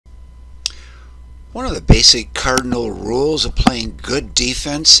One of the basic cardinal rules of playing good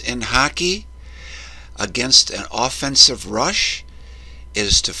defense in hockey against an offensive rush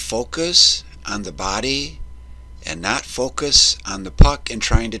is to focus on the body and not focus on the puck and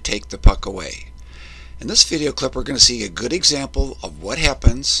trying to take the puck away. In this video clip, we're going to see a good example of what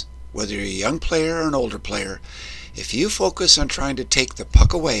happens, whether you're a young player or an older player. If you focus on trying to take the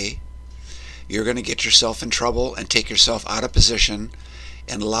puck away, you're going to get yourself in trouble and take yourself out of position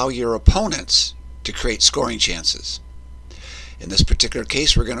and allow your opponents to create scoring chances. In this particular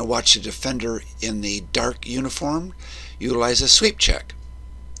case, we're going to watch the defender in the dark uniform utilize a sweep check,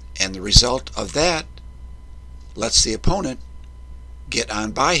 and the result of that lets the opponent get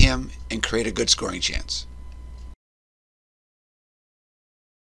on by him and create a good scoring chance.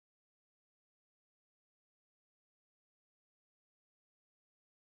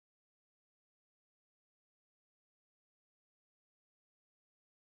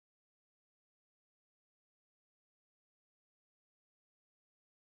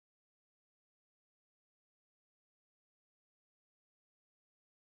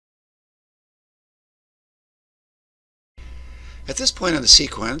 At this point in the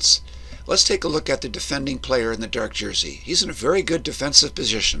sequence, let's take a look at the defending player in the dark jersey. He's in a very good defensive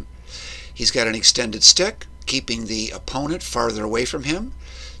position. He's got an extended stick, keeping the opponent farther away from him.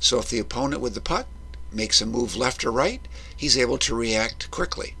 So if the opponent with the puck makes a move left or right, he's able to react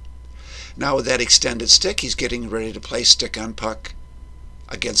quickly. Now with that extended stick, he's getting ready to play stick on puck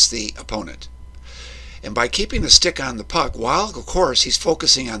against the opponent. And by keeping the stick on the puck, while of course he's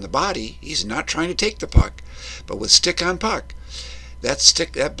focusing on the body, he's not trying to take the puck, but with stick on puck,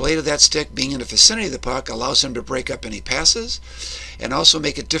 that blade of that stick being in the vicinity of the puck allows him to break up any passes and also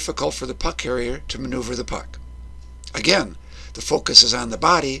make it difficult for the puck carrier to maneuver the puck. Again, the focus is on the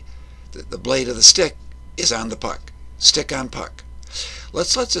body, the blade of the stick is on the puck. Stick on puck.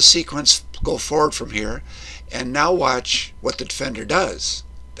 Let's let the sequence go forward from here and now watch what the defender does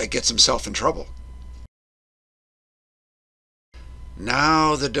that gets himself in trouble.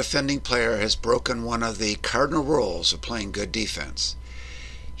 Now the defending player has broken one of the cardinal rules of playing good defense.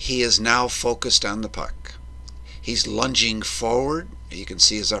 He is now focused on the puck. He's lunging forward. You can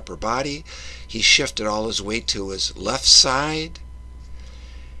see his upper body. He's shifted all his weight to his left side,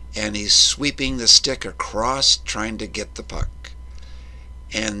 and he's sweeping the stick across trying to get the puck.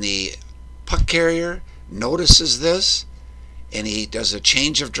 And the puck carrier notices this, and he does a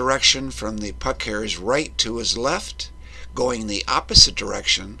change of direction from the puck carrier's right to his left, going the opposite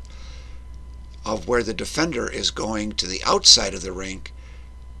direction of where the defender is going to the outside of the rink.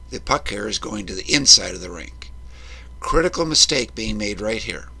 The puck carrier is going to the inside of the rink. Critical mistake being made right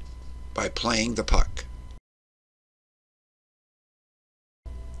here by playing the puck.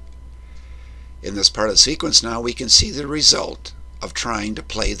 In this part of the sequence now, we can see the result of trying to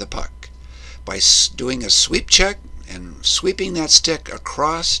play the puck. By doing a sweep check and sweeping that stick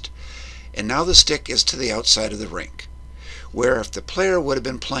across, and now the stick is to the outside of the rink. Where if the player would have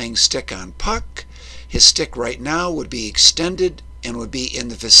been playing stick on puck, his stick right now would be extended and would be in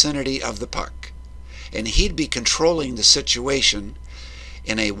the vicinity of the puck. And he'd be controlling the situation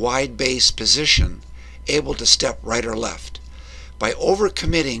in a wide base position, able to step right or left. By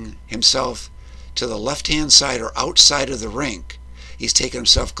overcommitting himself to the left-hand side or outside of the rink, he's taken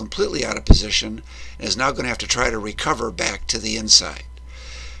himself completely out of position and is now going to have to try to recover back to the inside.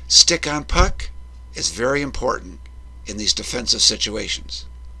 Stick on puck is very important in these defensive situations.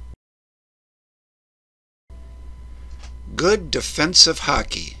 Good defensive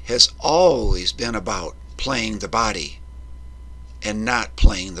hockey has always been about playing the body and not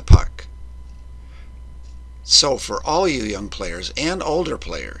playing the puck. So for all you young players and older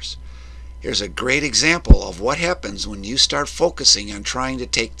players, here's a great example of what happens when you start focusing on trying to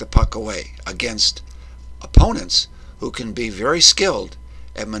take the puck away against opponents who can be very skilled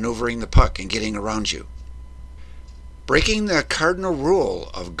at maneuvering the puck and getting around you. Breaking the cardinal rule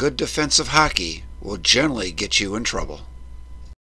of good defensive hockey will generally get you in trouble.